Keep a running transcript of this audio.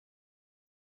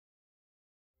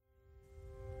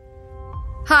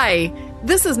Hi,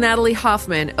 this is Natalie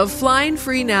Hoffman of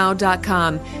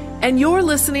FlyingFreeNow.com, and you're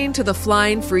listening to the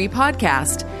Flying Free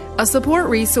Podcast, a support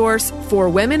resource for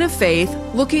women of faith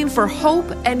looking for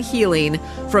hope and healing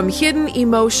from hidden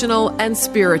emotional and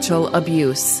spiritual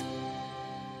abuse.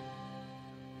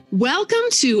 Welcome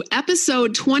to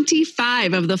episode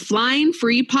 25 of the Flying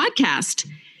Free Podcast.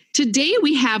 Today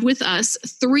we have with us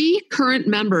 3 current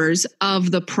members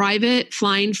of the private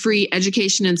Flying Free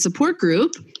Education and Support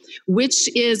Group, which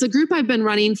is a group I've been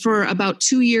running for about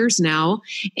 2 years now.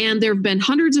 And there have been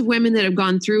hundreds of women that have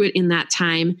gone through it in that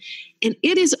time. And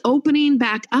it is opening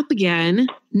back up again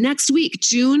next week,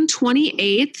 June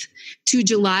 28th to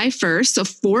July 1st. So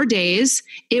 4 days.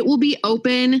 It will be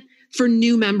open for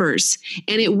new members.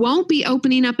 And it won't be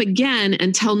opening up again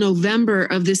until November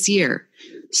of this year.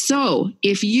 So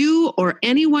if you or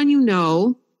anyone you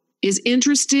know is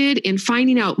interested in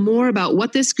finding out more about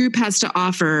what this group has to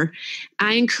offer,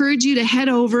 I encourage you to head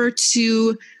over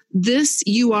to this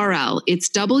URL. It's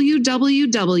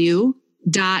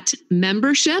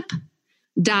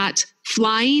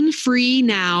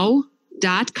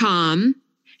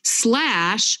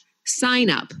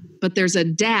but there's a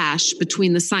dash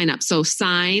between the sign-up. So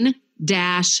sign-up.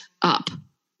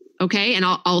 Okay. And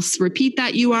I'll repeat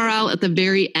that URL at the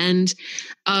very end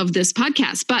of this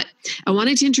podcast. But I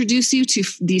wanted to introduce you to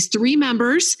these 3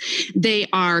 members. They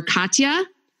are Katya,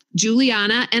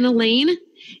 Juliana, and Elaine.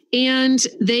 And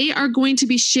they are going to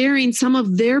be sharing some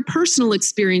of their personal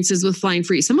experiences with Flying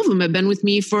Free. Some of them have been with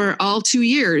me for all 2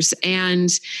 years,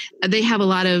 and they have a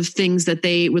lot of things that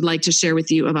they would like to share with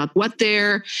you about what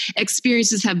their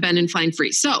experiences have been in Flying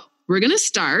Free. So we're going to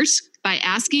start by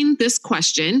asking this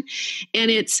question,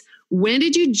 and it's, when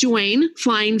did you join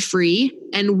Flying Free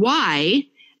and why?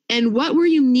 And what were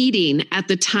you needing at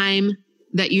the time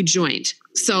that you joined?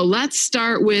 So let's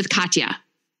start with Katya.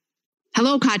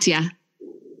 Hello, Katya.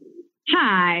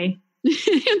 Hi.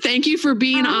 Thank you for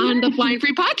being on the Flying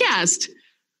Free Podcast.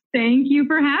 Thank you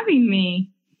for having me.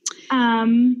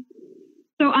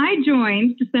 So I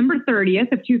joined December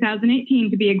 30th of 2018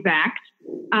 to be exact.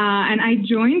 And I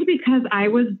joined because I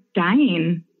was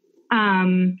dying.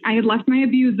 I had left my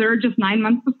abuser just 9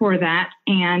 months before that.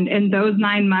 And in those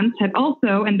 9 months had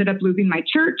also ended up losing my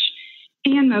church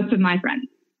and most of my friends.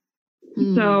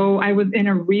 So I was in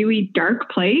a really dark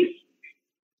place,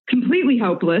 completely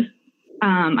hopeless.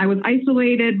 I was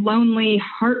isolated, lonely,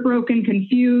 heartbroken,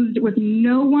 confused, with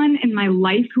no one in my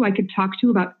life who I could talk to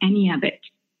about any of it.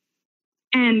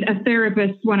 And a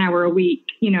therapist 1 hour a week,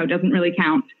 doesn't really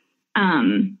count.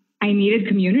 I needed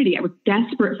community. I was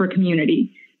desperate for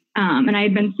community. And I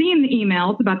had been seeing the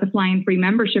emails about the Flying Free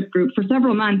membership group for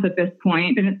several months at this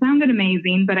point, and it sounded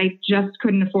amazing, but I just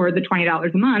couldn't afford the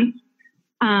 $20 a month.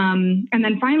 And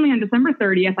then finally on December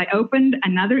 30th, I opened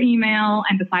another email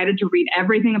and decided to read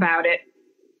everything about it.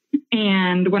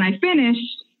 And when I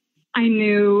finished, I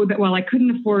knew that while I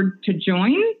couldn't afford to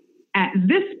join, at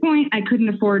this point, I couldn't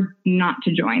afford not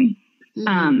to join.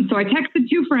 So I texted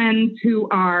 2 friends who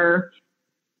are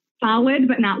solid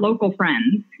but not local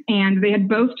friends. And they had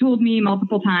both told me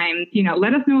multiple times,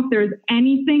 let us know if there's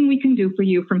anything we can do for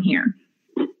you from here.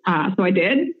 So I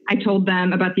did. I told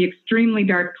them about the extremely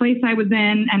dark place I was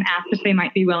in and asked if they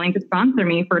might be willing to sponsor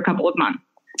me for a couple of months.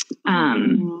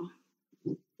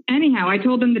 Anyhow, I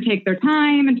told them to take their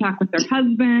time and talk with their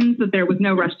husbands, that there was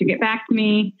no rush to get back to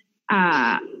me.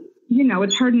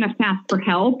 It's hard enough to ask for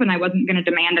help, and I wasn't going to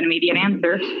demand an immediate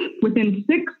answer. Within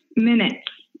 6 minutes,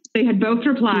 they had both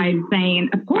replied saying,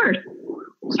 of course,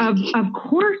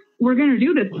 we're going to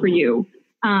do this for you.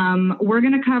 We're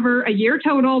going to cover a year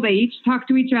total. They each talk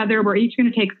to each other. We're each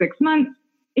going to take 6 months.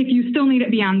 If you still need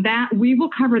it beyond that, we will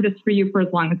cover this for you for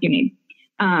as long as you need.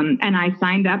 And I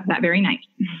signed up that very night.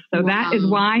 So That is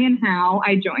why and how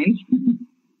I joined.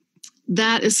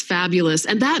 That is fabulous.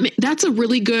 And that's a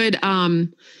really good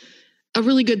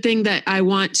thing that I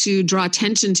want to draw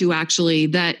attention to, actually,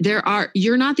 that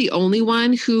you're not the only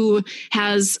one who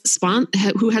has someone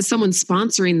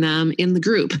sponsoring them in the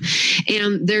group.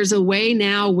 And there's a way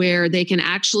now where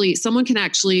someone can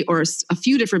actually, or a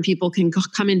few different people can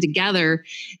come in together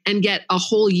and get a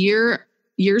whole year's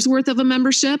worth of a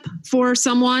membership for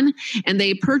someone. And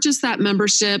they purchase that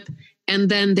membership, and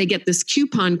then they get this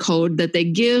coupon code that they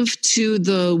give to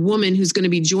the woman who's going to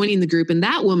be joining the group. And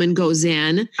that woman goes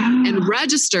in and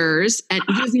registers and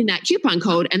using that coupon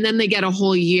code. And then they get a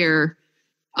whole year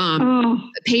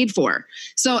paid for.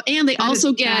 So, and they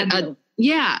also get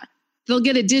they'll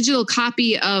get a digital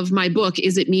copy of my book,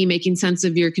 Is It Me? Making Sense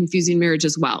of Your Confusing Marriage,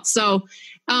 as well. So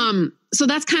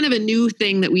that's kind of a new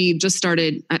thing that we just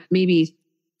started,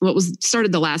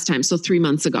 started the last time. So 3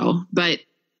 months ago, but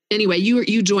anyway,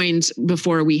 you joined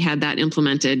before we had that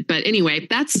implemented. But anyway,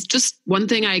 that's just one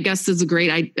thing I guess is a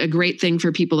great thing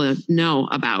for people to know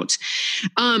about.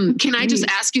 Can I just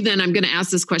ask you then, I'm going to ask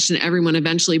this question to everyone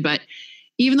eventually, but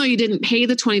even though you didn't pay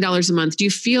the $20 a month, do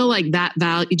you feel like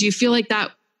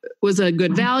that was a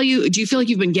good value? Do you feel like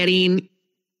you've been getting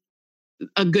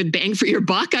a good bang for your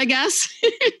buck, I guess?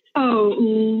 Oh,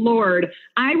 Lord.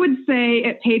 I would say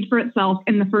it paid for itself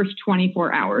in the first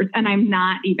 24 hours. And I'm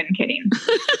not even kidding.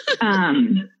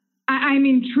 I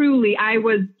mean, truly, I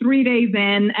was 3 days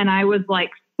in and I was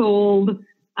like sold.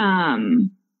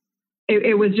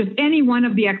 It was just any one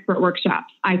of the expert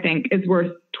workshops, I think, is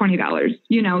worth $20.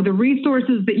 You know, the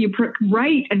resources that you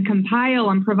write and compile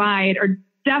and provide are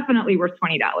definitely worth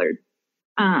 $20.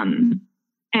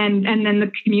 And then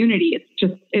the community,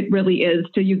 it really is,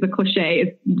 to use a cliche,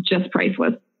 it's just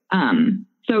priceless.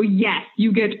 So yes,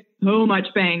 you get so much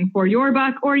bang for your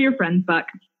buck or your friend's buck.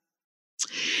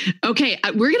 Okay.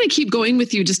 We're going to keep going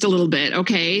with you just a little bit.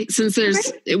 Okay. Since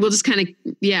we'll just kind of,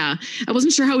 I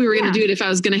wasn't sure how we were going to do it. If I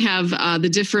was going to have the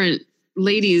different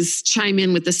ladies chime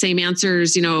in with the same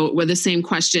answers, with the same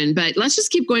question, but let's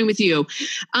just keep going with you.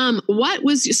 What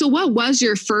was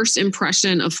your first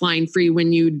impression of Flying Free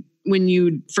when you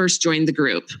first joined the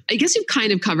group? I guess you've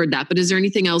kind of covered that, but is there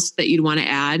anything else that you'd want to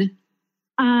add?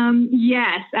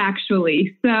 Yes,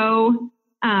 actually. So,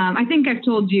 I think I've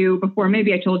told you before,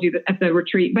 maybe I told you at the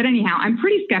retreat, but anyhow, I'm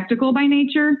pretty skeptical by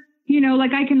nature.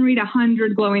 Like I can read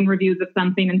 100 glowing reviews of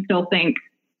something and still think,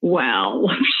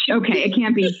 well, okay, it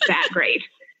can't be that great.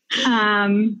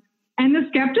 And the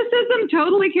skepticism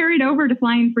totally carried over to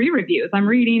Flying Free reviews. I'm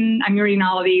reading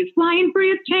all of these. Flying Free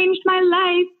has changed my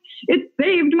life. It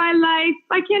saved my life.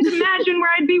 I can't imagine where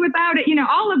I'd be without it.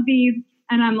 All of these.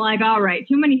 And I'm like, all right,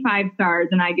 too many 5 stars.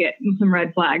 And I get some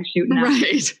red flags shooting up.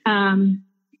 Right.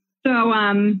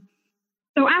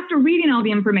 So after reading all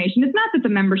the information, it's not that the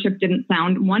membership didn't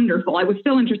sound wonderful. I was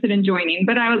still interested in joining,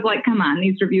 but I was like, come on,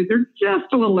 these reviews are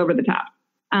just a little over the top.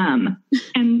 And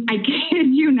I kid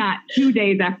you not, 2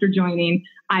 days after joining,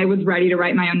 I was ready to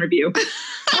write my own review.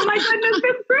 Oh my goodness,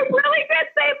 this group really did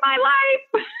save my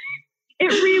life.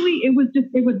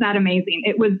 It was that amazing.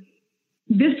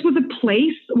 This was a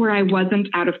place where I wasn't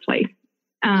out of place.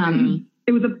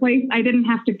 It was a place I didn't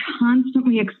have to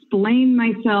constantly explain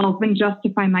myself and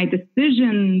justify my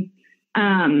decisions.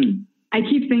 I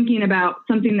keep thinking about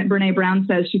something that Brene Brown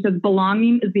says. She says,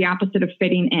 belonging is the opposite of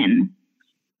fitting in.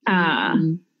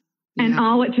 And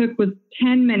all it took was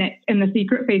 10 minutes in the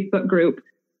secret Facebook group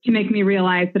to make me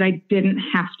realize that I didn't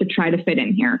have to try to fit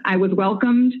in here. I was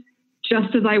welcomed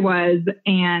just as I was.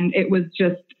 And it was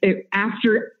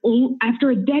after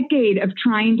a decade of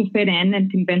trying to fit in and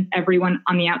convince everyone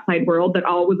on the outside world that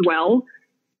all was well,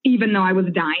 even though I was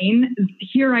dying,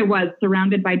 here I was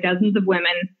surrounded by dozens of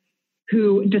women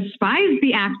who despised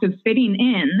the act of fitting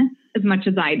in as much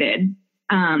as I did.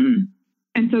 And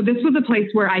so this was a place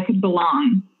where I could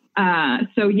belong.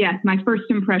 So yes, my first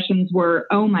impressions were,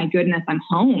 oh my goodness, I'm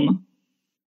home.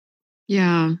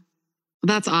 Yeah.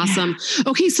 That's awesome.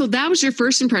 Okay. So that was your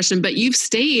first impression, but you've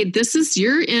stayed,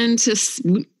 you're into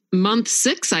month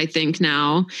 6, I think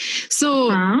now.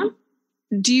 So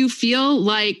do you feel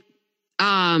like,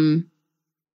 why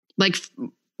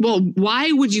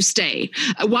would you stay?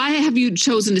 Why have you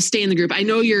chosen to stay in the group? I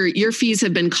know your fees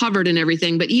have been covered and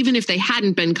everything, but even if they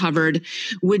hadn't been covered,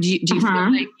 do you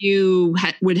feel like you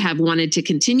would have wanted to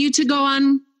continue to go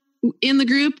on in the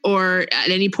group? Or at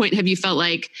any point have you felt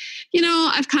like,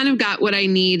 I've kind of got what I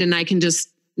need and I can just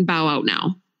bow out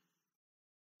now?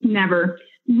 Never.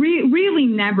 Really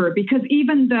never. Because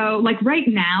even though like right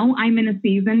now I'm in a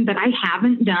season that I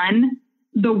haven't done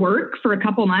the work for a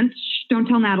couple months. Don't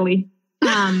tell Natalie.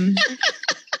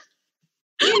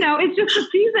 It's just a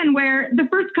season where the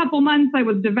first couple months I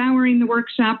was devouring the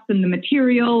workshops and the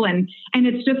material and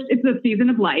it's a season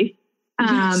of life.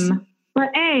 But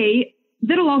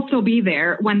that'll all still be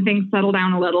there when things settle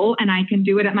down a little and I can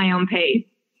do it at my own pace.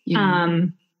 Yeah.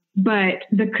 But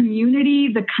the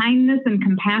community, the kindness and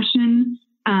compassion,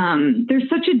 there's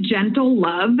such a gentle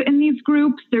love in these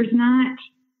groups. There's not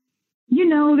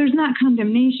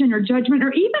condemnation or judgment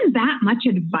or even that much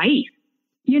advice.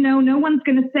 No one's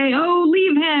going to say, oh,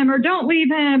 leave him or don't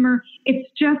leave him. Or it's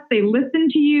just, they listen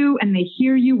to you and they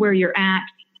hear you where you're at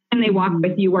and they walk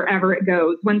with you wherever it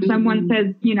goes. When someone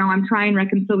says, I'm trying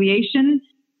reconciliation,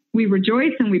 we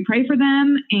rejoice and we pray for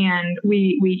them. And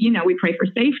we pray for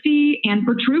safety and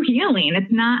for true healing.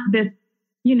 It's not this,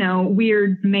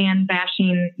 weird man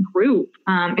bashing group.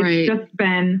 It's just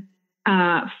been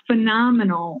a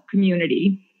phenomenal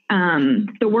community.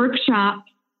 The workshop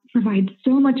provides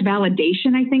so much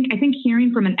validation. I think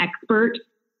hearing from an expert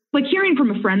like hearing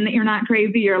from a friend that you're not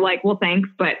crazy, you're like, well, thanks,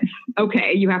 but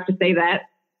okay, you have to say that.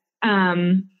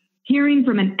 Hearing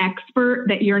from an expert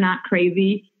that you're not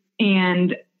crazy,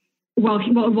 and well,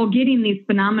 getting these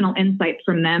phenomenal insights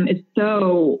from them is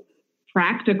so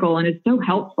practical and it's so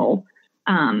helpful.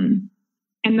 And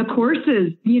the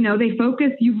courses, they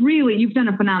focus, you've done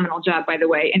a phenomenal job, by the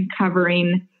way, in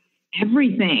covering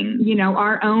everything,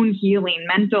 our own healing,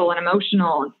 mental and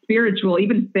emotional and spiritual,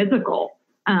 even physical.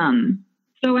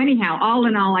 So anyhow, all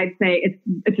in all, I'd say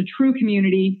it's a true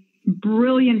community,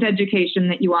 brilliant education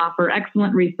that you offer,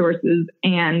 excellent resources,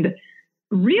 and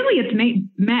really it's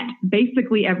met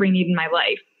basically every need in my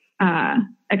life,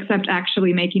 except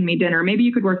actually making me dinner. Maybe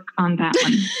you could work on that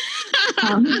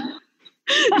one.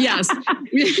 Yes.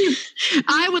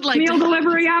 I would like meal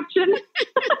delivery option.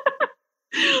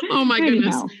 Oh my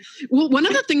goodness. Well, one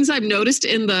of the things I've noticed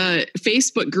in the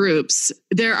Facebook groups,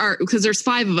 because there's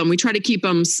 5 of them, we try to keep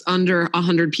them under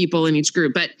 100 people in each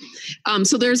group. But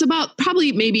so there's about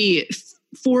probably maybe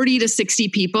 40 to 60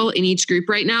 people in each group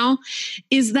right now,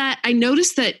 is that I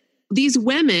noticed that these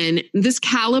women, this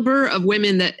caliber of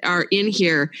women that are in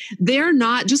here, they're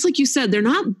not, just like you said, they're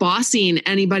not bossing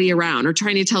anybody around or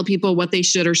trying to tell people what they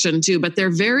should or shouldn't do, but they're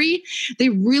very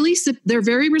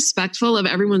respectful of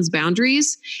everyone's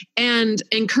boundaries and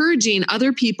encouraging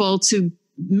other people to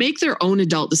make their own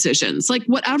adult decisions. Like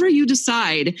whatever you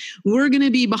decide, we're going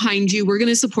to be behind you. We're going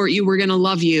to support you. We're going to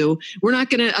love you. We're not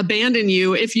going to abandon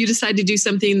you if you decide to do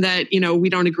something that, we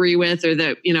don't agree with, or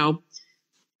that,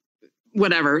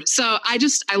 whatever. So I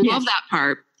love that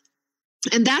part.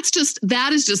 And that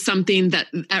is just something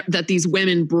that these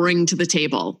women bring to the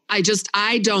table.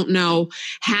 I don't know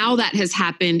how that has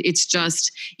happened. It's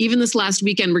just, even this last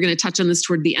weekend, we're going to touch on this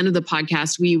toward the end of the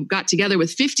podcast. We got together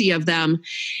with 50 of them.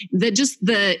 That just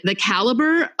the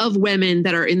caliber of women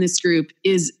that are in this group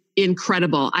is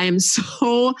incredible.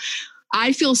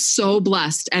 I feel so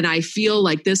blessed, and I feel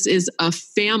like this is a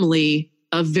family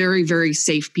of very, very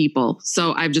safe people.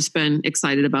 So I've just been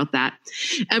excited about that.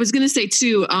 I was going to say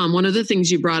too, one of the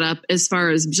things you brought up as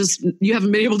far as just, you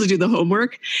haven't been able to do the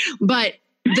homework, but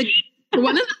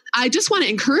I just want to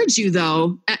encourage you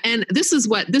though. And this is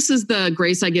the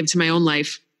grace I give to my own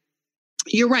life.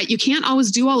 You're right. You can't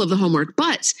always do all of the homework,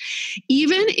 but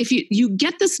even if you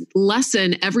get this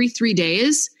lesson every 3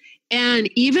 days, and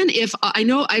even if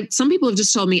some people have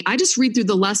just told me, I just read through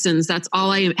the lessons. That's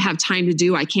all I have time to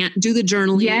do. I can't do the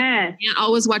journaling. Yes. I can't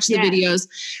always watch the videos,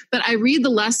 but I read the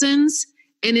lessons,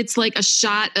 and it's like a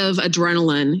shot of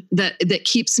adrenaline that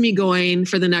keeps me going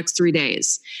for the next 3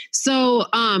 days. So,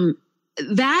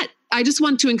 that I just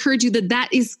want to encourage you that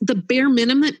is the bare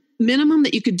minimum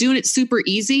that you could do, and it's super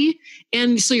easy.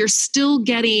 And so you're still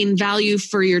getting value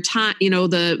for your time,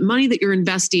 the money that you're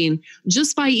investing,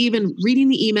 just by even reading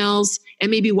the emails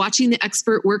and maybe watching the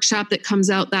expert workshop that comes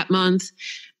out that month.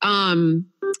 And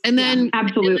then,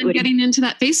 absolutely. And then getting into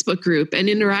that Facebook group and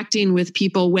interacting with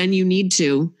people when you need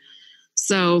to.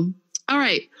 So, all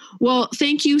right. Well,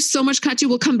 thank you so much, Katya.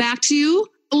 We'll come back to you.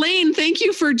 Elaine, thank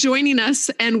you for joining us,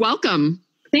 and welcome.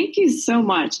 Thank you so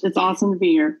much. It's awesome to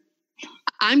be here.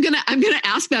 I'm gonna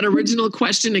ask that original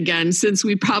question again, since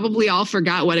we probably all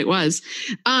forgot what it was.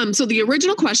 So the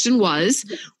original question was,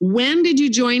 when did you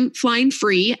join Flying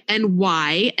Free, and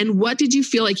why? And what did you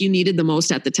feel like you needed the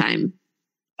most at the time?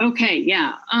 Okay,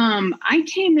 yeah. I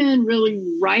came in really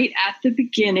right at the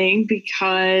beginning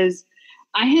because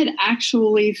I had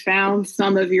actually found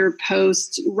some of your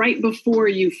posts right before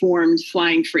you formed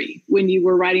Flying Free, when you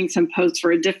were writing some posts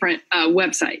for a different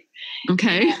website.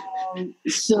 Okay.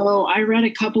 So I read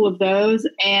a couple of those,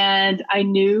 and I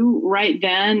knew right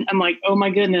then, I'm like, oh my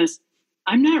goodness,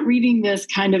 I'm not reading this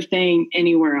kind of thing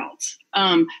anywhere else.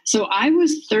 So I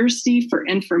was thirsty for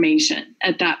information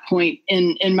at that point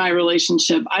in my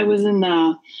relationship. I was in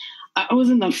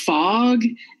the fog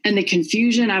and the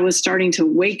confusion. I was starting to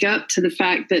wake up to the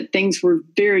fact that things were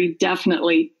very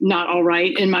definitely not all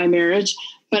right in my marriage,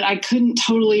 but I couldn't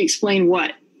totally explain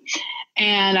what.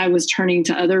 And I was turning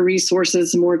to other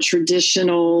resources, more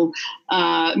traditional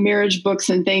marriage books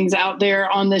and things out there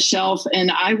on the shelf.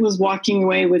 And I was walking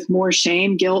away with more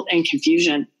shame, guilt, and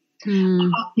confusion,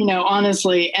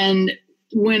 honestly. And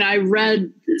when I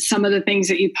read some of the things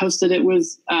that you posted, it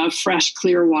was fresh,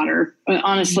 clear water,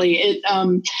 honestly.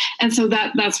 And so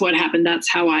that's what happened. That's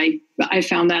how I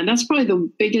found that. And that's probably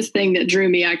the biggest thing that drew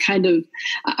me. I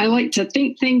like to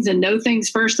think things and know things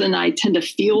first, and I tend to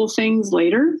feel things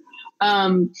later.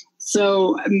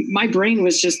 So my brain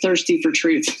was just thirsty for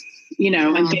truth,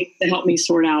 and things to help me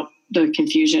sort out the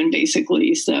confusion,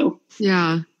 basically. So,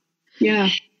 yeah.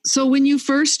 So when you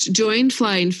first joined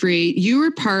Flying Free, you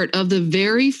were part of the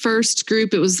very first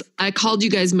group. I called you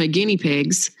guys my guinea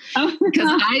pigs because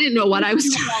I didn't know what I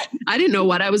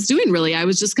was doing really. I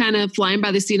was just kind of flying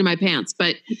by the seat of my pants,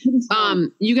 but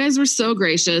you guys were so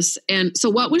gracious. And so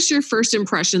what was your first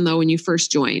impression though, when you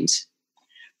first joined?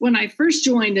 When I first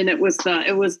joined and it was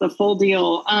the full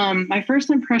deal. My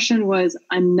first impression was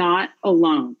I'm not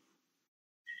alone.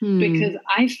 Because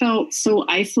I felt so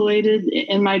isolated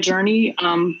in my journey,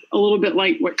 a little bit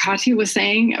like what Katya was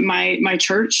saying. My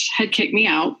church had kicked me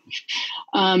out.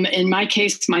 In my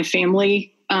case, my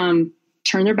family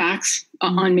turned their backs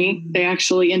on me. They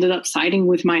actually ended up siding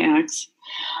with my ex.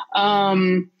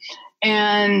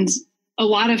 And a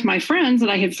lot of my friends that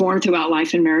I had formed throughout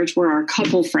life and marriage were our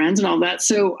couple friends and all that.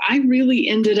 So I really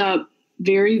ended up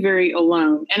very, very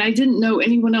alone. And I didn't know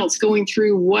anyone else going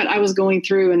through what I was going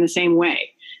through in the same way.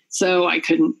 So I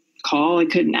couldn't call, I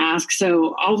couldn't ask.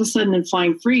 So all of a sudden in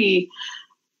Flying Free,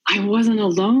 I wasn't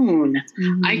alone.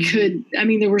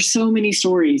 There were so many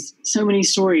stories,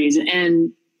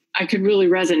 and I could really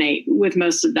resonate with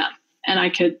most of them. And I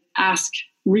could ask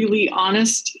really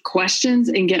honest questions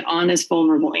and get honest,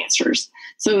 vulnerable answers.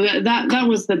 So that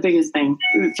was the biggest thing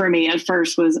for me at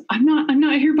first was I'm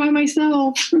not here by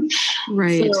myself.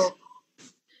 Right. So,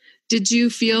 did you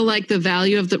feel like the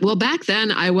value of back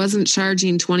then I wasn't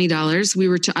charging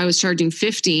 $20. I was charging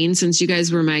 $15 since you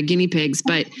guys were my guinea pigs,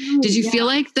 but did you feel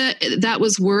like the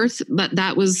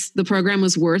program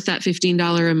was worth that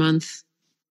 $15 a month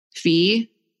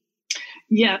fee?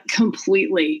 Yeah,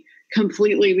 completely.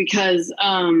 Because,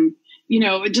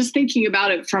 just thinking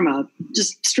about it from a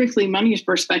just strictly money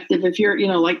perspective, if you're,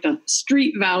 like the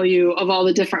street value of all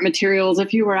the different materials,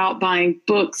 if you were out buying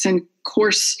books and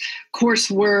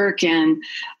coursework and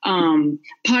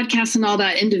podcasts and all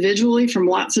that individually from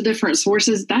lots of different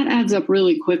sources, that adds up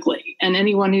really quickly. And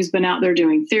anyone who's been out there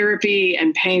doing therapy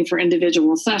and paying for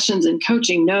individual sessions and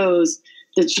coaching knows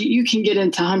that you can get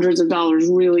into hundreds of dollars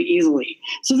really easily.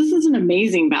 So this is an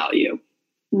amazing value,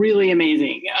 really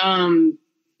amazing.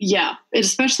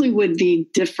 Especially with the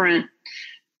different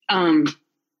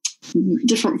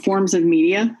forms of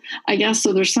media, I guess.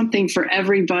 So there's something for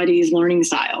everybody's learning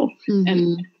style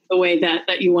and the way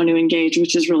that you want to engage,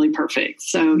 which is really perfect.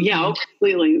 So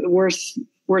completely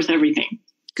worth everything.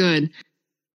 Good.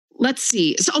 Let's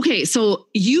see. So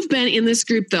you've been in this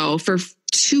group though for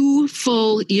 2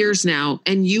 full years now,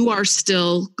 and you are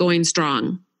still going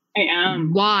strong. I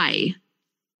am. Why?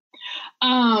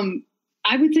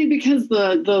 I would say because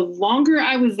the longer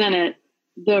I was in it,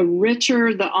 the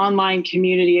richer the online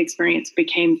community experience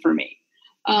became for me.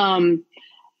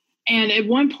 And at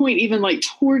one point, even like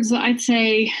towards, I'd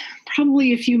say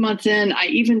probably a few months in, I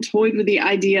even toyed with the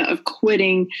idea of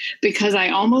quitting because I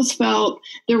almost felt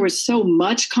there was so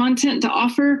much content to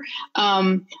offer.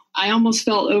 I almost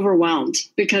felt overwhelmed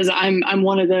because I'm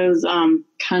one of those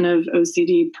kind of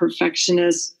OCD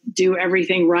perfectionists, do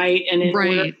everything right and in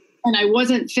order. And I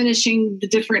wasn't finishing the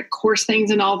different course things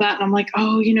and all that. And I'm like,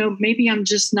 maybe I'm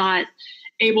just not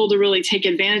able to really take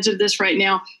advantage of this right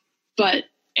now.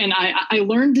 And I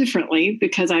learned differently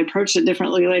because I approached it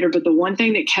differently later. But the one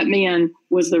thing that kept me in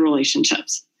was the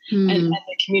relationships and the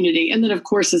community. And then, of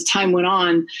course, as time went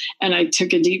on and I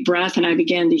took a deep breath and I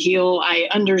began to heal, I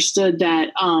understood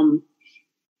that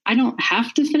I don't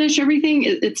have to finish everything.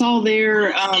 It's all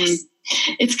there.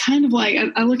 It's kind of like,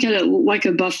 I look at it like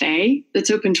a buffet that's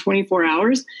open 24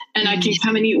 hours and I can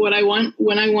come and eat what I want,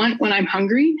 when I'm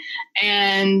hungry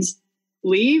and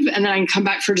leave. And then I can come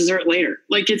back for dessert later.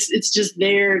 Like it's just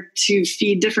there to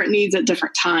feed different needs at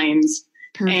different times.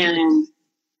 Perfect. And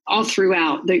all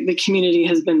throughout the community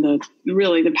has been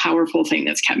the powerful thing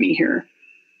that's kept me here.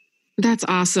 That's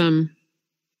awesome.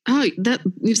 Oh,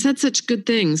 you've said such good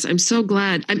things. I'm so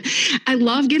glad. I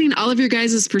love getting all of your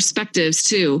guys' perspectives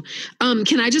too.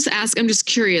 Can I just ask, I'm just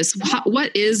curious,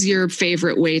 what is your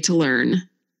favorite way to learn?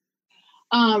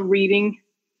 Reading.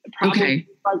 Probably. Okay.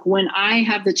 Like when I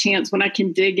have the chance, when I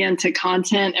can dig into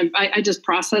content and I just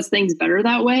process things better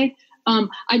that way.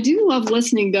 I do love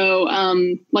listening though,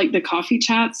 like the coffee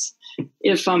chats.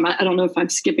 If I don't know if I'm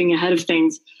skipping ahead of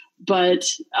things, but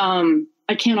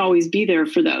I can't always be there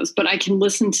for those, but I can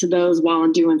listen to those while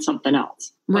I'm doing something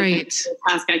else. Right. Like the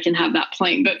task, I can have that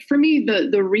playing. But for me,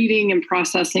 the reading and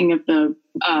processing of the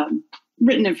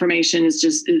written information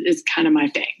is kind of my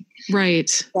thing. Right.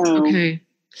 So okay.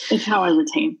 It's how I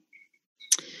retain.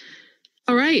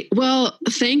 All right. Well,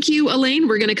 thank you, Elaine.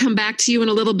 We're going to come back to you in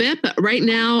a little bit, but right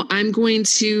now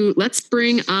let's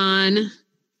bring on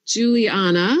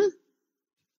Juliana.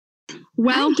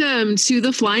 Welcome to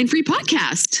the Flying Free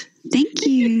podcast. Thank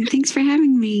you. Thanks for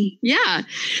having me. Yeah.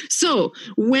 So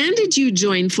when did you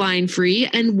join Flying Free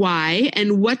and why?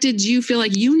 And what did you feel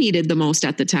like you needed the most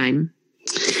at the time?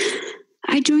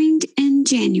 I joined in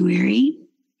January,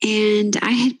 and I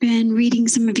had been reading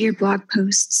some of your blog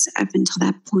posts up until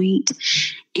that point,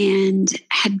 and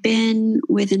had been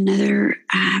with another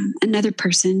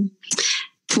person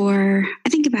for, I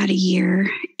think, about a year,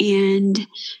 and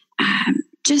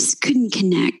just couldn't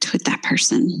connect with that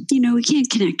person. You know, we can't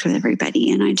connect with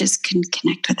everybody, and I just couldn't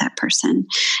connect with that person.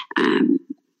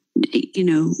 You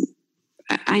know,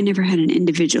 I never had an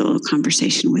individual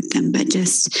conversation with them, but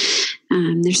just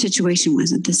their situation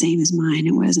wasn't the same as mine.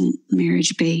 It wasn't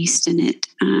marriage based, and it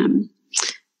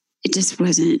just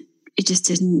wasn't. It just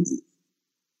didn't.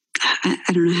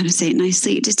 I don't know how to say it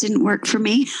nicely. It just didn't work for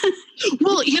me.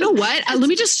 Well, you know what? Let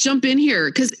me just jump in here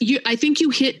because I think you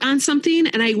hit on something,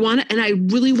 and I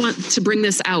really want to bring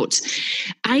this out.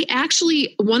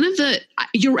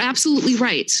 You're absolutely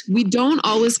right. We don't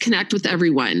always connect with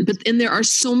everyone, and there are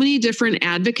so many different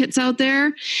advocates out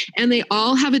there, and they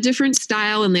all have a different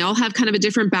style, and they all have kind of a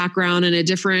different background and a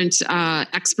different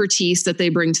expertise that they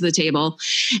bring to the table.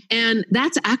 And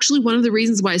that's actually one of the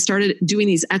reasons why I started doing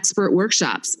these expert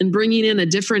workshops and bringing in a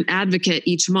different advocate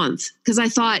each month. Because I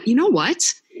thought, you know what?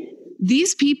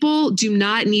 These people do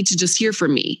not need to just hear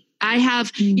from me. I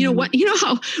have,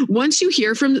 how once you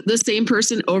hear from the same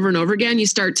person over and over again, you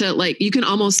start to you can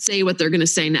almost say what they're going to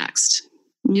say next,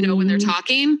 when they're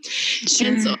talking. Sure.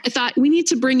 And so I thought we need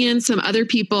to bring in some other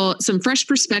people, some fresh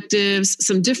perspectives,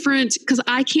 some different, because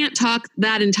I can't talk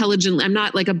that intelligently. I'm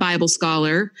not like a Bible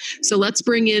scholar. So let's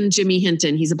bring in Jimmy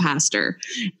Hinton. He's a pastor.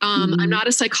 I'm not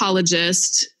a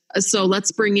psychologist. So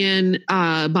let's bring in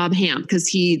Bob Hamp because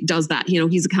he does that.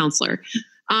 He's a counselor.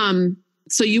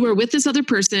 So you were with this other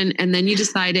person, and then you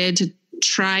decided to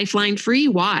try Flying Free.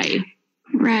 Why?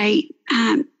 Right.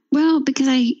 Well, because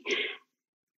I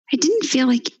didn't feel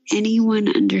like anyone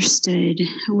understood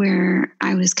where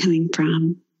I was coming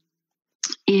from.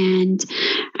 And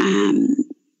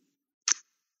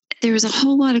there was a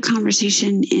whole lot of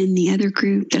conversation in the other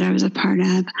group that I was a part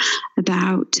of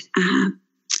about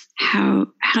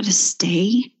how to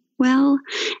stay well.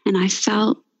 And I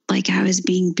felt like I was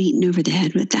being beaten over the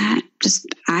head with that. Just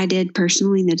I did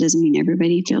personally. That doesn't mean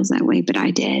everybody feels that way, but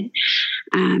I did.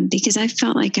 Because I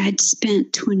felt like I'd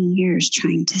spent 20 years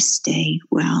trying to stay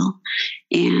well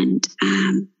and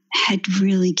had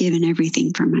really given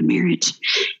everything for my marriage.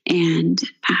 And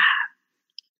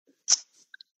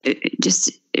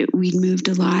we'd moved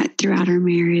a lot throughout our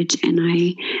marriage, and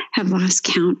I have lost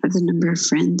count of the number of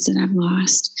friends that I've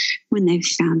lost when they've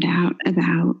found out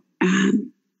about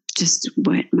just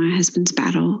what my husband's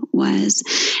battle was.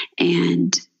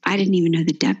 And I didn't even know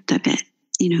the depth of it.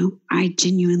 I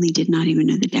genuinely did not even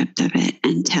know the depth of it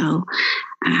until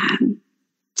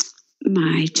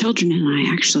my children and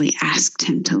I actually asked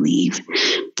him to leave,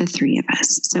 the three of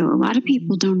us. So a lot of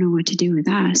people don't know what to do with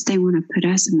us. They want to put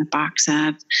us in the box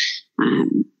of,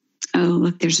 oh,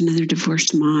 look, there's another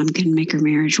divorced mom, couldn't make her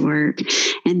marriage work.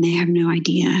 And they have no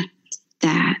idea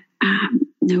that,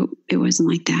 no, it wasn't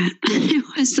like that. It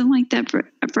wasn't like that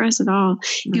for us at all.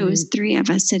 Right. It was three of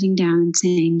us sitting down and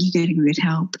saying, you got to go get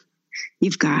help.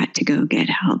 You've got to go get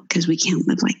help because we can't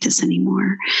live like this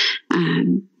anymore.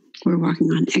 We're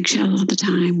walking on eggshells all the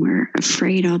time. We're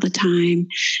afraid all the time.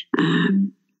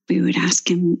 We would ask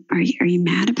him, are you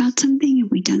mad about something?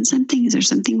 Have we done something? Is there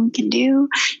something we can do?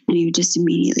 And he would just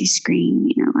immediately scream,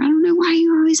 I don't know why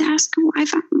you always ask why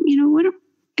if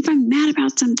I'm mad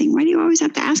about something, why do you always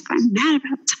have to ask if I'm mad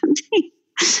about something?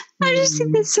 I just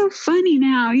think that's so funny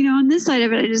now. On this side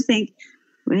of it, I just think,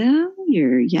 well,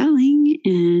 you're yelling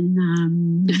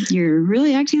and you're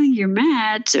really acting like you're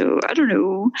mad. So I don't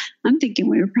know. I'm thinking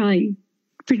we were probably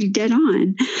pretty dead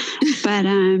on. But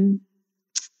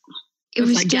it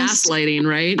was like just gaslighting,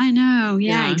 right? I know.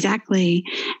 Yeah, exactly.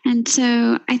 And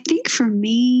so I think for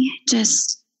me,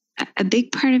 just a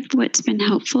big part of what's been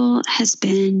helpful has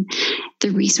been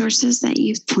the resources that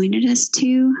you've pointed us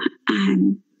to.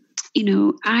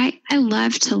 I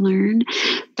love to learn,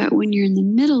 but when you're in the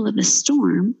middle of a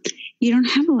storm, you don't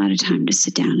have a lot of time to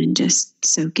sit down and just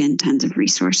soak in tons of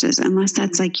resources, unless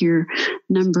that's like your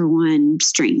number one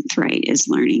strength, right? Is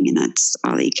learning. And that's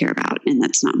all that you care about. And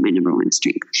that's not my number one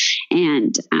strength.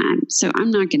 And so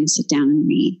I'm not going to sit down and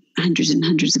read hundreds and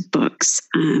hundreds of books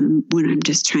when I'm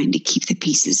just trying to keep the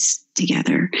pieces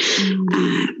together.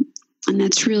 And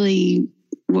that's really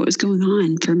what was going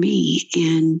on for me.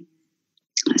 And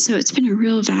so it's been a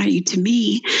real value to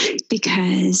me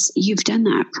because you've done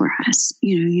that for us.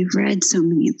 You've read so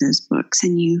many of those books,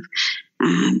 and you've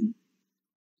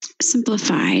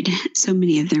simplified so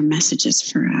many of their messages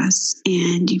for us,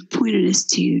 and you've pointed us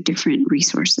to different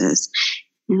resources.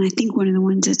 And I think one of the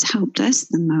ones that's helped us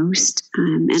the most,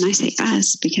 and I say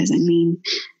us because I mean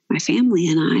my family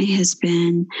and I, has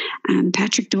been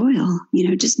Patrick Doyle.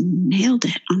 Just nailed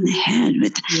it on the head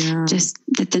with just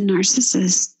that the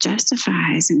narcissist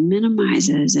justifies and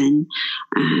minimizes and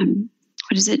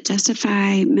what is it?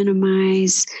 Justify,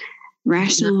 minimize,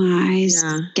 rationalize,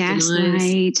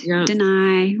 gaslight,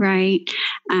 deny, right?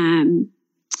 And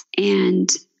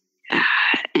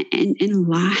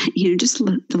lie, just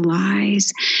the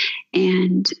lies.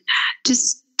 And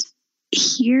just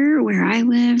here where I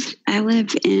live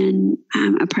in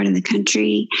a part of the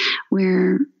country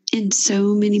where in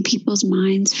so many people's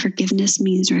minds, forgiveness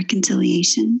means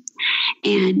reconciliation.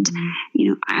 And,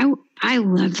 I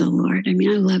love the Lord. I mean,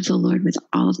 I love the Lord with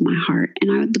all of my heart.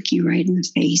 And I would look you right in the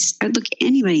face. I would look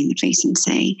anybody in the face and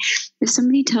say, if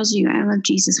somebody tells you I love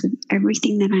Jesus with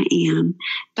everything that I am,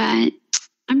 but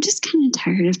I'm just kind of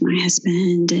tired of my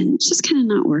husband and it's just kind of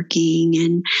not working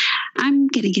and I'm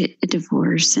going to get a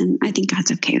divorce and I think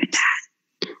God's okay with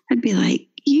that. I'd be like,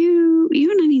 you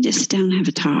and I need to sit down and have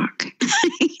a talk.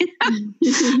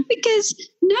 Because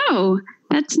no,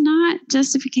 that's not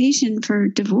justification for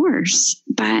divorce,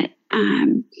 but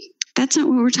that's not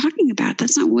what we're talking about.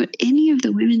 That's not what any of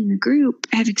the women in the group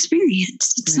have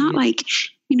experienced. It's not like,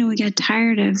 we got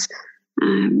tired of,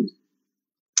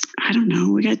 I don't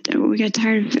know, we got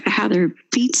tired of how their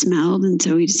feet smelled. And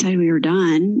so we decided we were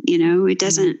done.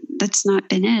 That's not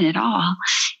been it at all.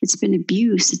 It's been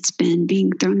abuse. It's been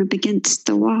being thrown up against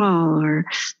the wall or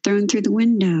thrown through the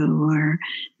window or,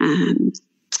 I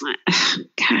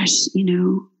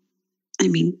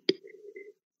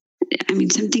mean,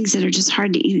 some things that are just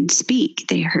hard to even speak,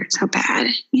 they hurt so bad,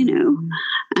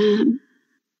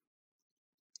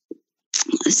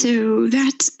 so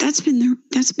that's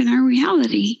been our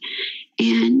reality.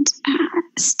 And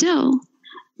still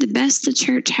the best the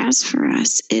church has for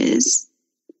us is,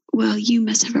 well, you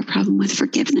must have a problem with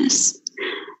forgiveness.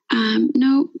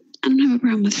 No, I don't have a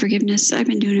problem with forgiveness. I've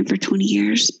been doing it for 20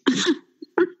 years. I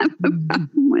don't have a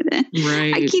problem with it.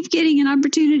 Right. I keep getting an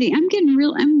opportunity. I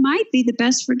might be the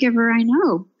best forgiver I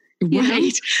know.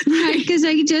 Right. Because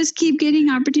I just keep getting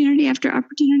opportunity after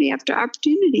opportunity after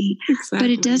opportunity. Exactly. But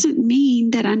it doesn't mean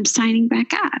that I'm signing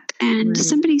back up. And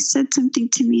somebody said something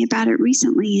to me about it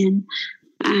recently, and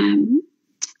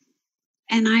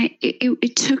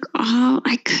it took all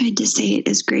I could to say it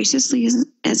as graciously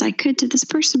as I could to this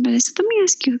person. But I said, let me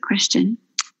ask you a question.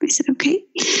 I said, okay.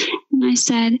 And I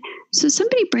said, so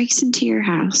somebody breaks into your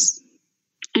house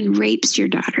and rapes your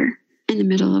daughter in the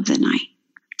middle of the night.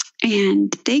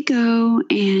 And they go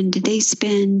and they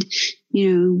spend,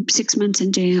 6 months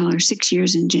in jail or 6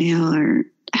 years in jail or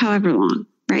however long,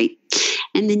 right?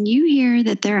 And then you hear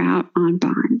that they're out on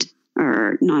bond,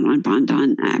 or not on bond,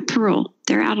 on parole.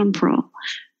 They're out on parole.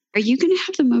 Are you going to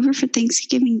have them over for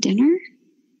Thanksgiving dinner?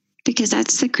 Because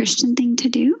that's the Christian thing to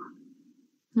do.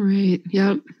 Right.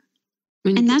 Yep.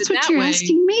 And that's what you're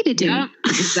asking me to do. Yep,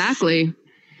 exactly.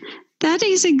 That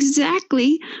is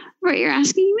exactly what you're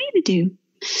asking me to do.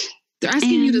 They're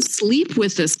asking you to sleep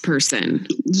with this person.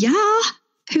 Yeah.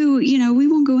 Who, we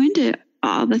won't go into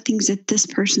all the things that this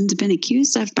person's been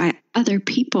accused of by other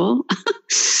people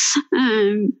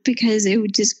because it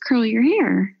would just curl your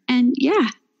hair. And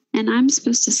and I'm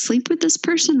supposed to sleep with this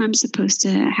person. I'm supposed to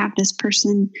have this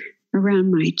person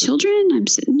around my children.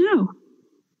 No.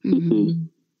 Mm-hmm.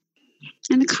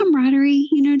 And the camaraderie,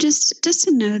 just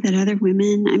to know that other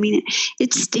women, I mean,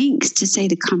 it stinks to say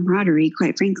the camaraderie,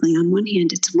 quite frankly. On one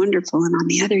hand, it's wonderful. And on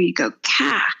the other, you go,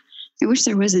 I wish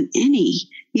there wasn't any,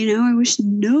 I wish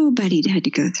nobody had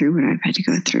to go through what I've had to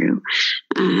go through,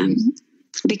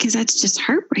 because that's just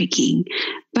heartbreaking.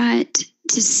 But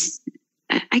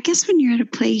I guess when you're at a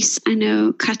place, I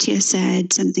know Katya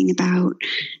said something about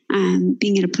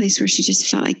being at a place where she just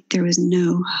felt like there was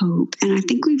no hope. And I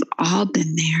think we've all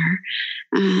been there.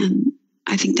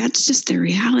 I think that's just the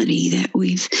reality, that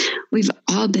we've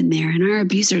all been there, and our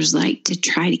abusers like to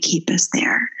try to keep us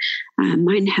there.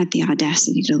 Mine had the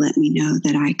audacity to let me know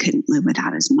that I couldn't live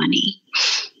without his money.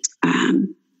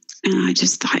 And I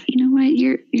just thought, you know what,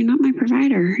 you're not my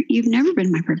provider. You've never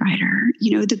been my provider.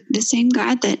 The same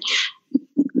God that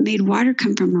made water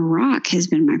come from a rock has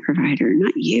been my provider,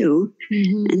 not you.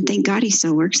 Mm-hmm. And thank God he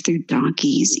still works through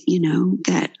donkeys,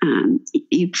 that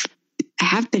you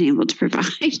have been able to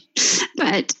provide.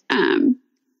 But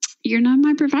you're not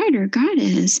my provider. God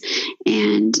is.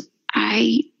 And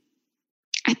I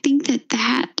think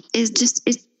that is just,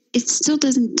 it still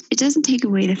doesn't take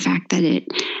away the fact that it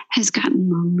has gotten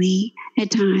lonely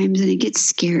at times and it gets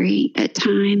scary at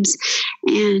times.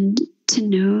 And to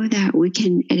know that we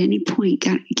can at any point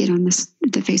get on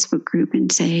the Facebook group and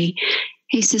say,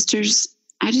 hey, sisters,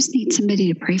 I just need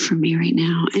somebody to pray for me right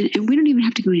now. And we don't even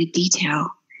have to go into detail.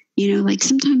 Like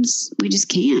sometimes we just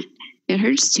can't. It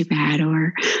hurts too bad,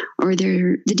 or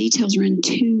the details run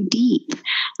too deep.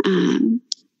 And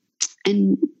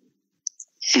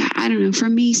I don't know, for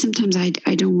me, sometimes I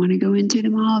don't want to go into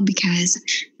them all because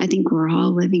I think we're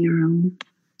all living our own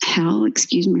hell,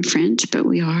 excuse my French, but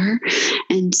we are.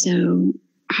 And so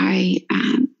I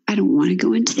don't want to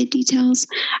go into the details.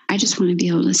 I just want to be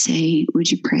able to say, would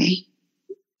you pray?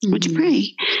 Mm-hmm. Would you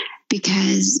pray?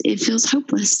 Because it feels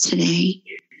hopeless today.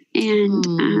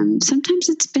 And sometimes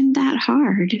it's been that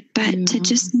hard, but to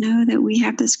just know that we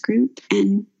have this group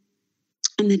and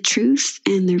the truth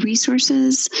and the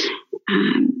resources,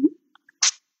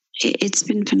 it's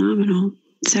been phenomenal.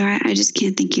 So I just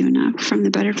can't thank you enough, from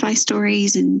the butterfly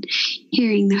stories and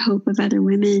hearing the hope of other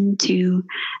women to,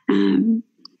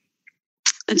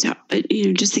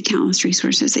 just the countless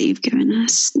resources that you've given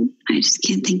us. I just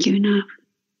can't thank you enough.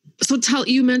 So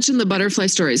you mentioned the butterfly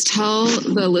stories. Tell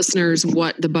the listeners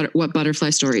what butterfly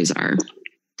stories are.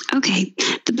 Okay.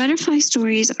 The butterfly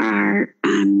stories are,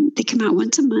 they come out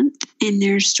once a month, and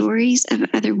they're stories of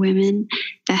other women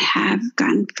that have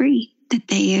gotten free, that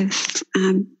they have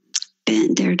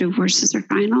their divorces are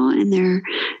final and they're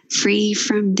free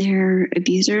from their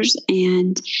abusers.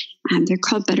 And they're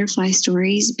called butterfly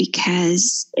stories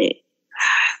because it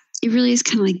really is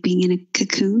kind of like being in a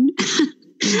cocoon.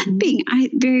 Mm-hmm. Being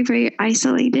very, very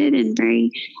isolated and very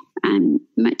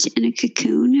much in a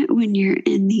cocoon when you're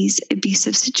in these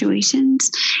abusive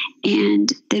situations.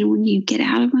 And then when you get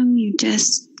out of them, you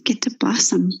just get to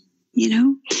blossom,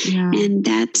 Yeah. And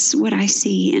that's what I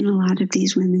see in a lot of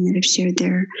these women that have shared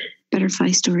their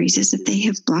butterfly stories, is that they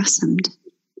have blossomed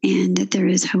and that there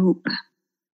is hope. I'm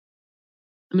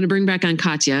going to bring back on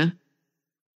Katya.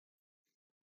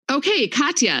 Okay,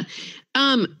 Katya.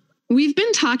 We've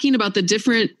been talking about the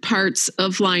different parts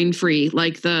of Flying Free,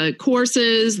 like the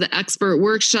courses, the expert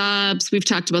workshops. We've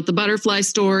talked about the butterfly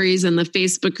stories and the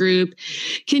Facebook group.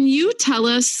 Can you tell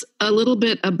us a little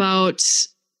bit about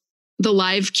the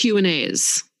live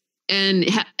Q&As? And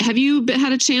have you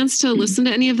had a chance to listen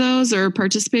to any of those or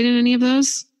participate in any of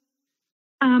those?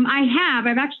 I have.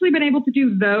 I've actually been able to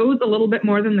do those a little bit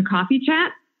more than the coffee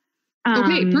chat.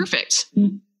 Okay, perfect.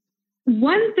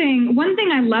 One thing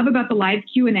I love about the live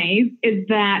Q&As is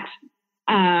that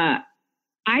I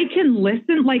can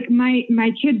listen. Like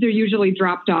my kids are usually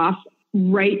dropped off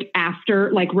right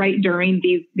after, like right during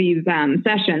these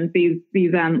sessions, these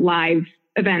live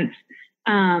events.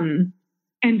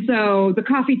 And so the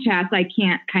coffee chats, I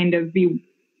can't kind of be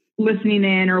listening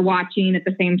in or watching at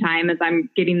the same time as I'm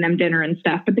getting them dinner and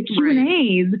stuff. But the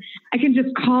Q&As, I can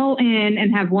just call in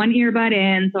and have one earbud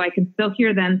in so I can still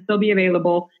hear them, still be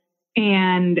available.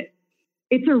 And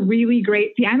it's a really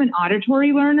great, I'm an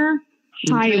auditory learner,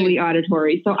 highly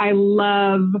auditory. So I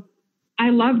love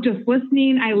just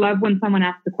listening. I love when someone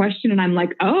asks a question and I'm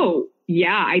like, oh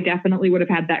yeah, I definitely would have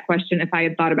had that question if I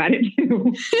had thought about it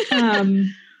too.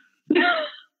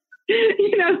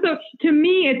 So to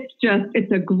me,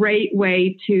 it's a great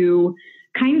way to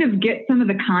kind of get some of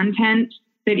the content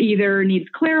that either needs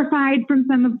clarified from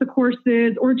some of the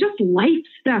courses or just life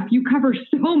stuff. You cover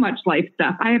so much life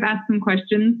stuff. I have asked some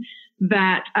questions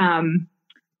that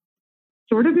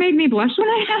sort of made me blush when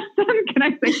I asked them. Can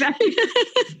I say that?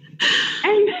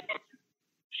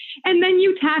 And then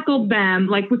you tackled them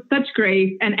like with such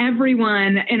grace, and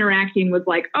everyone interacting was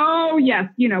like, oh yes,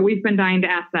 we've been dying to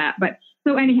ask that. But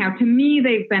so anyhow, to me,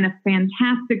 they've been a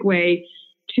fantastic way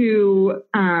to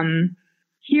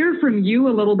hear from you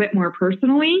a little bit more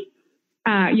personally.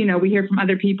 We hear from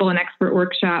other people in expert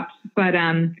workshops, but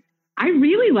I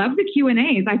really love the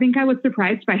Q&As. I think I was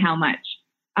surprised by how much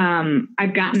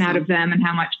I've gotten out of them and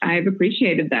how much I've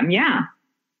appreciated them. Yeah.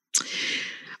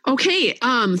 Okay.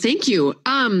 Thank you.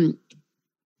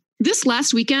 This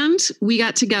last weekend, we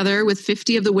got together with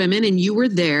 50 of the women and you were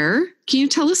there. Can you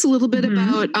tell us a little bit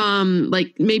about,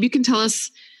 maybe you can tell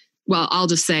us, well, I'll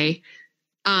just say,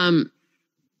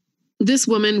 this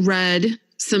woman read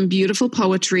some beautiful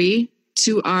poetry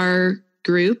to our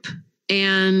group,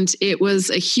 and it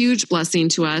was a huge blessing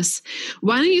to us.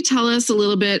 Why don't you tell us a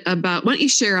little bit about, why don't you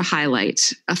share a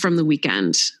highlight from the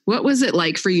weekend? What was it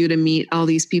like for you to meet all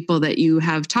these people that you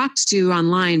have talked to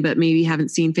online, but maybe haven't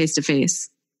seen face to face?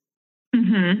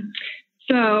 Mm-hmm.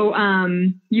 So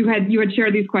you had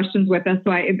shared these questions with us.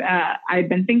 So I'd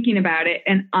been thinking about it.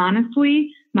 And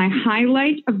honestly, my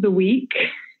highlight of the week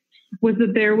was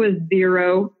that there was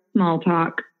zero small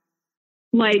talk.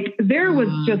 Like there was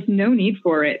just no need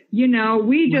for it. You know,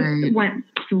 we just went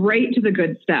straight to the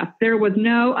good stuff. There was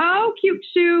no, oh, cute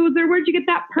shoes, or where'd you get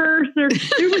that purse? Or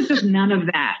there was just none of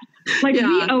that. Like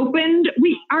we opened,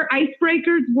 our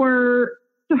icebreakers were,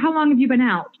 so how long have you been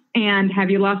out? And have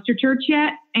you lost your church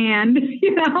yet? And,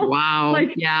 you know,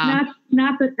 like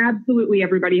not that absolutely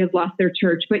everybody has lost their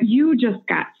church, but you just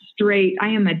got straight. I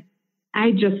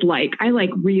like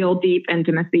real deep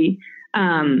intimacy.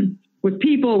 With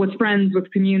people, with friends, with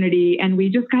community. And we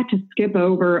just got to skip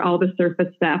over all the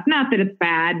surface stuff. Not that it's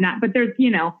bad, but there's,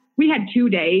 you know, we had 2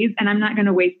 days and I'm not going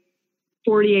to waste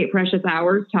 48 precious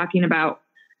hours talking about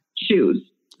shoes.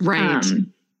 Right.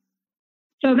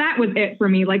 So that was it for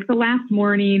me. Like the last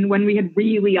morning when we had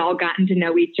really all gotten to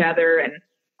know each other. And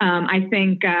I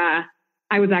think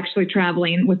I was actually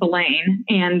traveling with Elaine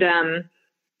and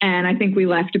I think we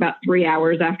left about 3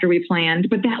 hours after we planned.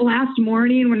 But that last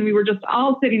morning when we were just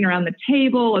all sitting around the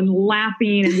table and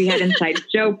laughing and we had inside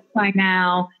jokes by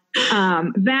now,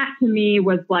 that to me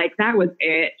was like, that was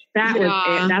it. That was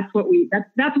it.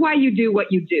 That's why you do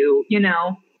what you do, you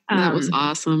know? That was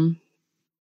awesome.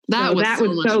 That was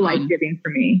so life-giving for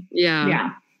me.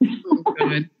 Yeah. Oh,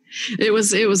 good. It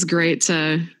was great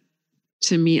to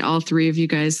meet all three of you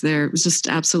guys there. It was just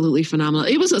absolutely phenomenal.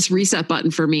 It was a reset button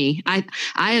for me.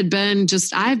 I've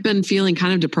been feeling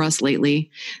kind of depressed lately,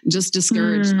 just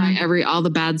discouraged by all the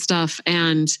bad stuff.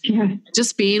 And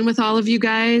just being with all of you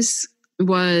guys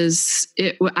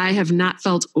I have not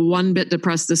felt one bit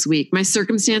depressed this week. My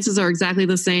circumstances are exactly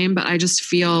the same, but I just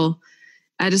feel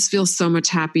so much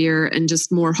happier and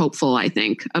just more hopeful, I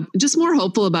think. Just more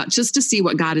hopeful about just to see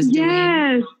what God is doing.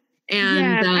 Yes.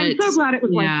 And I'm so glad it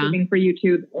was life-giving for you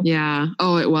too. Yeah.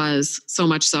 Oh, it was so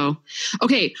much so.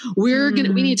 Okay. We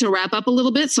need to wrap up a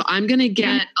little bit. So I'm going to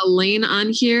get Elaine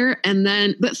on here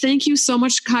but thank you so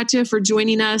much, Katya, for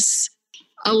joining us.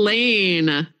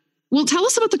 Elaine, well, tell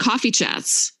us about the coffee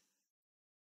chats.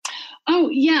 Oh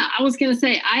yeah. I was going to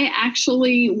say, I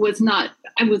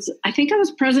think I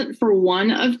was present for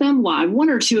one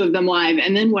or two of them live.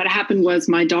 And then what happened was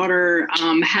my daughter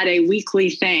had a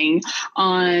weekly thing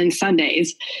on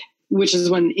Sundays, which is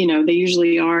when, you know, they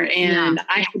usually are. And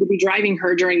I had to be driving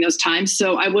her during those times.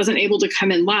 So I wasn't able to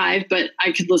come in live, but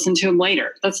I could listen to them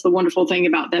later. That's the wonderful thing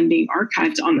about them being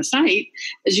archived on the site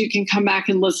is you can come back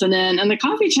and listen in. And the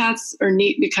coffee chats are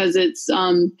neat because it's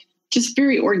just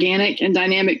very organic and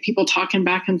dynamic, people talking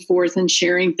back and forth and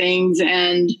sharing things.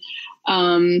 And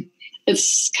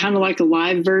it's kind of like a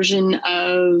live version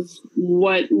of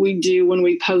what we do when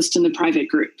we post in the private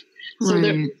group. So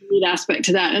there's a neat aspect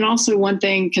to that. And also one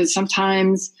thing, because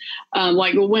sometimes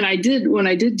when I did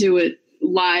do it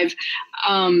live,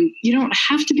 you don't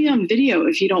have to be on video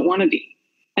if you don't want to be.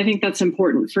 I think that's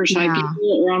important for shy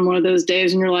people or on one of those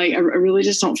days and you're like, I really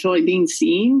just don't feel like being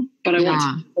seen, but I want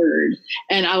to be heard.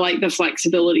 And I like the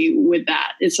flexibility with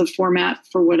that. It's a format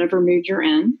for whatever mood you're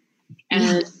in.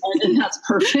 And that's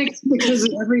perfect because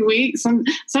every week,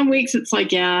 some weeks it's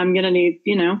like, I'm going to need,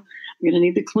 I'm going to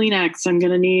need the Kleenex. I'm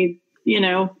going to need,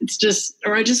 it's just,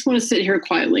 or I just want to sit here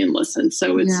quietly and listen.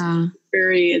 So it's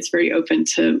very open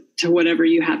to whatever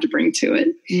you have to bring to it.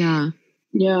 Yeah.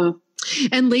 Yeah.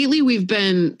 And lately we've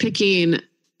been picking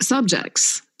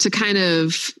subjects to kind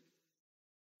of,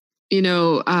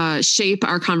 shape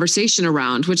our conversation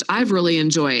around, which I've really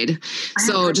enjoyed.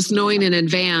 So just knowing in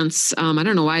advance, I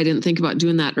don't know why I didn't think about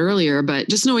doing that earlier, but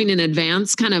just knowing in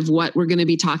advance kind of what we're going to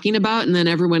be talking about. And then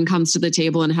everyone comes to the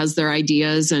table and has their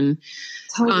ideas. And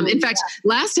in fact,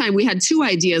 last time we had 2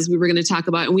 ideas we were going to talk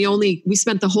about and we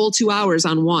spent the whole 2 hours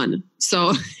on one.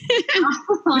 So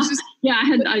I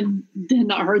had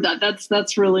not heard that.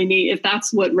 That's really neat. If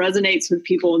that's what resonates with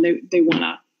people and they want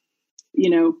to,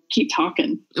 keep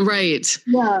talking. Right.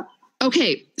 Yeah.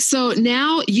 Okay. So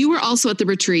now you were also at the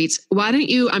retreat. Why don't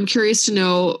you, I'm curious to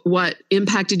know what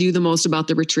impacted you the most about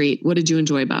the retreat. What did you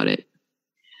enjoy about it?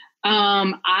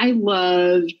 I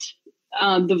loved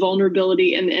the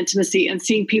vulnerability and the intimacy and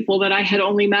seeing people that I had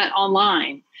only met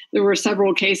online. There were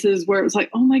several cases where it was like,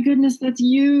 oh my goodness, that's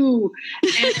you.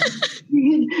 And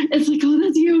it's like, oh,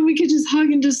 that's you. And we could just hug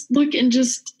and just look and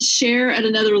just share at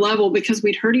another level because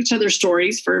we'd heard each other's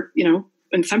stories for,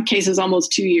 in some cases,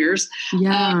 almost 2 years.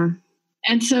 Yeah.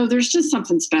 And so there's just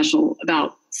something special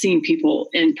about seeing people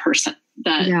in person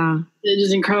that it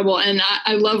is incredible. And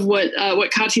I love what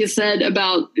Katya said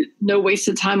about no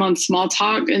wasted time on small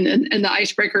talk and the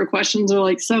icebreaker questions are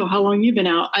like, so how long you been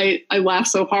out? I laugh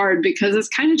so hard because it's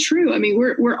kind of true. I mean,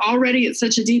 we're already at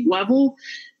such a deep level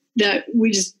that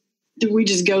we just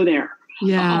go there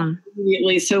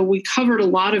immediately. So we covered a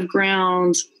lot of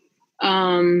ground.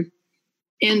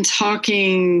 in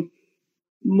talking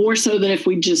more so than if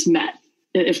we just met,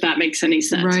 if that makes any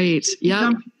sense. Right.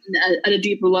 Yeah. At a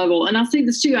deeper level. And I'll say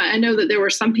this too. I know that there were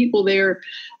some people there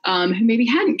who maybe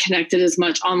hadn't connected as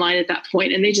much online at that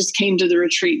point, and they just came to the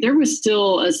retreat. There was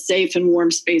still a safe and warm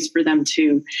space for them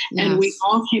too. Yes. And we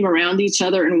all came around each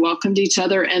other and welcomed each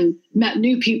other and met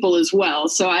new people as well.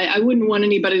 So I wouldn't want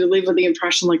anybody to leave with the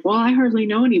impression like, well, I hardly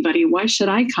know anybody. Why should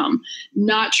I come?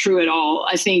 Not true at all.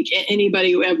 I think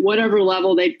anybody at whatever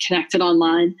level they've connected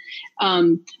online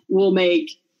will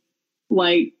make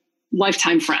like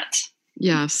lifetime friends.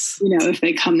 Yes. If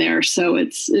they come there. So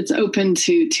it's open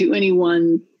to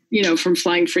anyone, from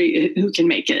Flying Free who can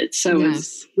make it. So yes.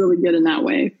 It's really good in that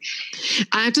way.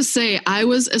 I have to say, I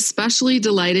was especially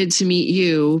delighted to meet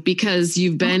you because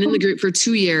you've been in the group for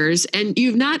 2 years, and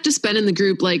you've not just been in the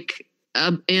group like,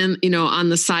 on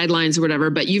the sidelines or whatever,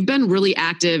 but you've been really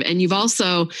active, and you've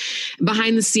also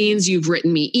behind the scenes, you've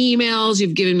written me emails,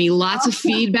 you've given me lots of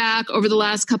feedback over the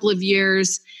last couple of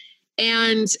years.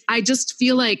 And I just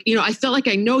feel like, I felt like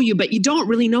I know you, but you don't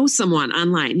really know someone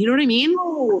online. You know what I mean?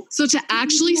 Oh, so to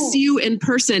actually see you in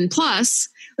person, plus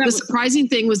the surprising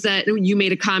thing was that you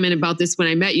made a comment about this when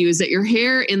I met you, is that your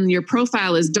hair in your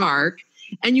profile is dark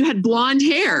and you had blonde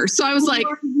hair. So I was like,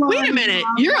 wait a minute,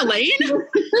 you're Elaine? It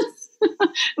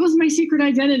was my secret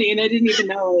identity and I didn't even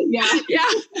know it. Yeah. Yeah.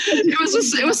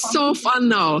 It was so fun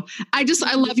though. I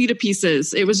love you to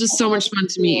pieces. It was just so much fun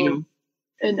to meet you.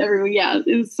 And everyone,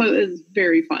 it was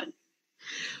very fun.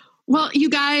 Well, you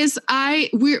guys,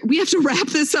 we have to wrap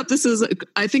this up.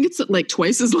 I think it's like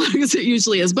twice as long as it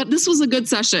usually is, but this was a good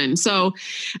session. So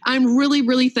I'm really,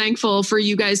 really thankful for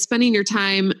you guys spending your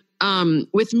time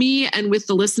with me and with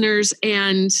the listeners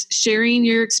and sharing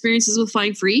your experiences with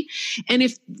Flying Free. And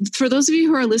for those of you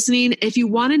who are listening, if you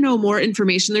want to know more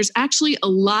information, there's actually a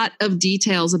lot of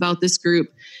details about this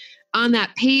group on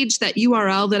that page, that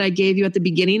URL that I gave you at the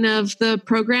beginning of the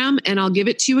program, and I'll give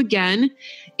it to you again.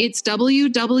 It's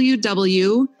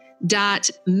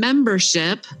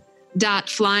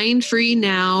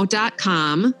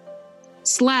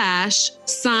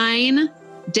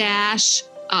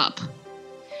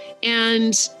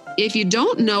And if you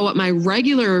don't know what my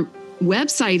regular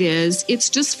website is, it's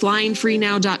just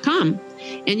flyingfreenow.com.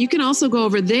 And you can also go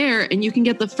over there and you can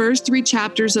get the first 3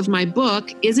 chapters of my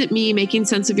book, Is It Me? Making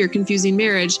Sense of Your Confusing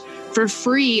Marriage, for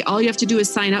free. All you have to do is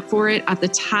sign up for it at the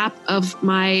top of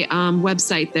my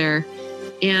website there.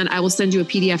 And I will send you a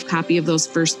PDF copy of those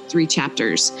first 3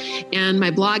 chapters. And my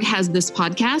blog has this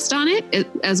podcast on it,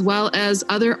 as well as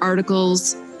other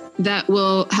articles that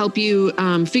will help you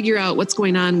figure out what's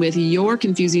going on with your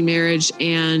confusing marriage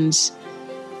and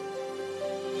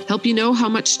help you know how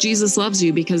much Jesus loves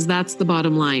you, because that's the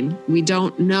bottom line. We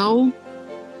don't know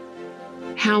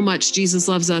how much Jesus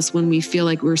loves us when we feel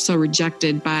like we're so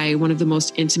rejected by one of the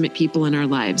most intimate people in our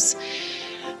lives.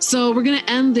 So we're going to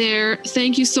end there.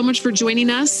 Thank you so much for joining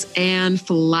us, and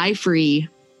fly free.